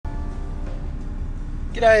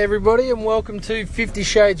G'day everybody and welcome to 50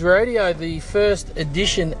 Shades Radio, the first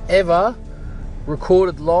edition ever,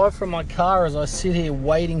 recorded live from my car as I sit here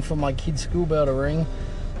waiting for my kids' school bell to ring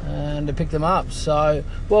and to pick them up. So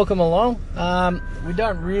welcome along. We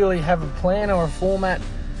don't really have a plan or a format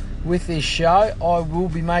with this show. I will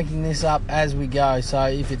be making this up as we go, so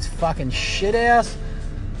if it's fucking shit house,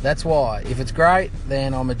 that's why. If it's great,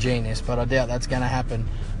 then I'm a genius, but I doubt that's going to happen.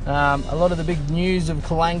 A lot of the big news of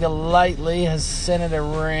Kalanga lately has centered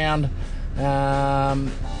around the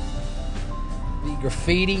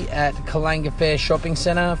graffiti at Kalanga Fair Shopping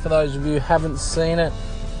Centre. For those of you who haven't seen it,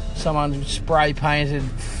 someone spray painted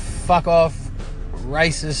 "fuck off,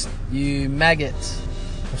 racist, you maggots,"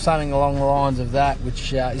 or something along the lines of that,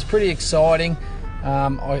 which is pretty exciting.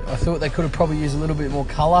 I thought they could have probably used a little bit more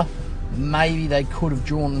colour. Maybe they could have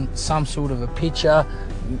drawn some sort of a picture,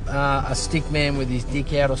 a stick man with his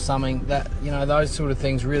dick out or something. That, you know, those sort of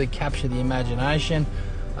things really capture the imagination.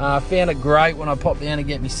 I found it great when I popped down to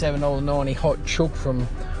get me $7.90 hot chook from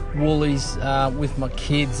Woolies with my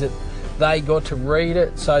kids, that they got to read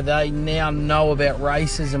it, so they now know about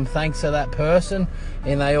racism thanks to that person,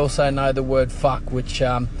 and they also know the word fuck, which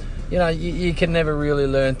you can never really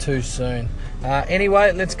learn too soon.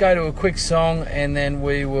 Anyway, let's go to a quick song and then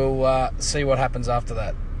we will see what happens after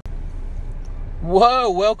that.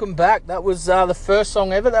 Whoa, welcome back. That was the first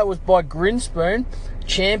song ever. That was by Grinspoon,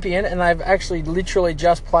 Champion, and they've actually literally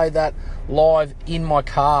just played that live in my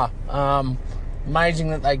car.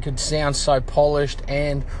 Amazing that they could sound so polished,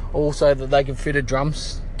 and also that they could fit a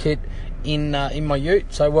drums kit in my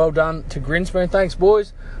ute. So well done to Grinspoon. Thanks,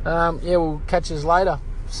 boys. We'll catch you later.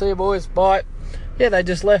 See you, boys. Bye. Yeah, they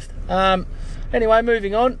just left. Anyway,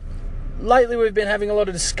 moving on. Lately, we've been having a lot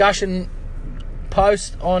of discussion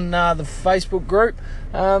posts on the Facebook group.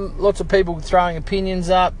 Lots of people throwing opinions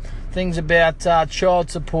up, things about child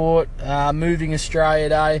support, Moving Australia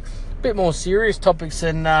Day, a bit more serious topics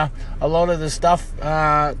than a lot of the stuff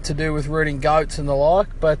to do with rooting goats and the like,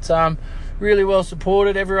 but really well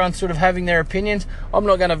supported. Everyone's sort of having their opinions. I'm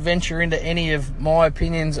not going to venture into any of my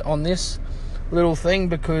opinions on this little thing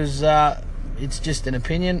because it's just an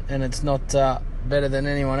opinion and it's not better than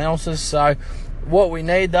anyone else's. So what we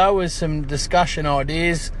need though is some discussion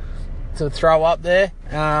ideas to throw up there,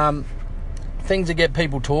 things to get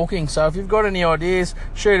people talking. So if you've got any ideas,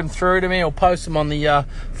 shoot them through to me or post them on the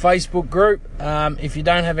Facebook group. If you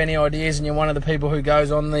don't have any ideas and you're one of the people who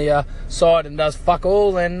goes on the site and does fuck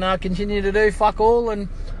all, then continue to do fuck all and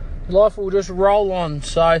life will just roll on.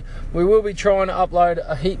 So we will be trying to upload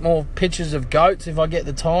a heap more pictures of goats if I get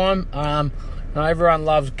the time. Everyone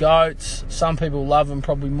loves goats. Some people love them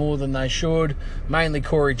probably more than they should. Mainly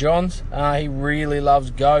Corey Johns. He really loves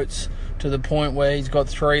goats to the point where he's got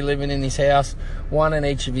 3 living in his house, 1 in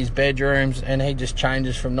each of his bedrooms, and he just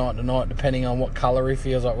changes from night to night depending on what colour he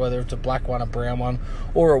feels like, whether it's a black one, a brown one,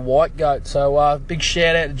 or a white goat. So big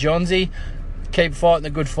shout out to Johnsy. Keep fighting the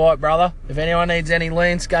good fight, brother. If anyone needs any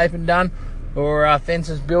landscaping done or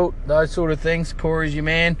fences built, those sort of things, Corey's your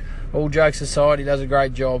man. All jokes aside, he does a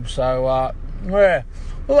great job. So,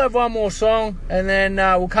 we'll have one more song and then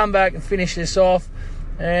we'll come back and finish this off,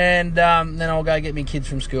 and then I'll go get me kids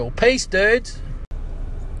from school. Peace, dudes.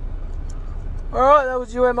 Alright, that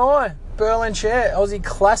was UMI, Berlin Chair, Aussie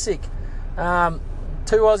classic.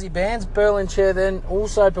 2 Aussie bands. Berlin Chair then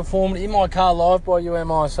also performed In My Car live by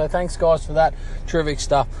UMI, so thanks guys for that terrific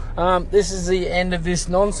stuff. This is the end of this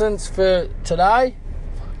nonsense for today.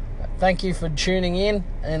 Thank you for tuning in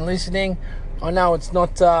and listening. I know it's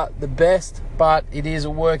not the best, but it is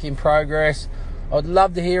a work in progress. I'd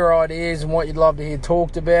love to hear ideas and what you'd love to hear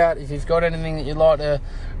talked about. If you've got anything that you'd like to,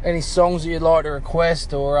 any songs that you'd like to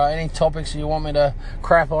request, or any topics that you want me to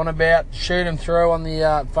crap on about, shoot them through on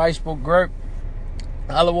the Facebook group.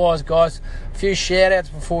 Otherwise, guys, a few shout-outs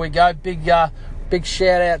before we go. Big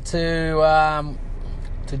shout-out to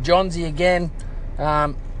Johnsy again,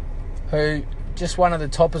 who just one of the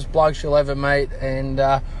toppest blokes you'll ever meet, and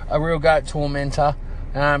a real goat tormentor.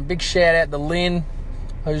 Big shout-out to Lynn,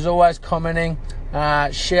 who's always commenting.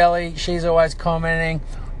 Shelley, she's always commenting.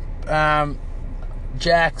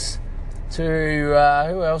 Jax, to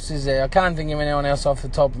who else is there? I can't think of anyone else off the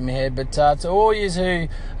top of my head, but to all yous who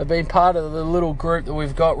have been part of the little group that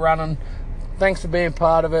we've got running, thanks for being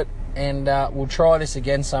part of it, and we'll try this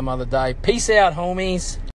again some other day. Peace out, homies.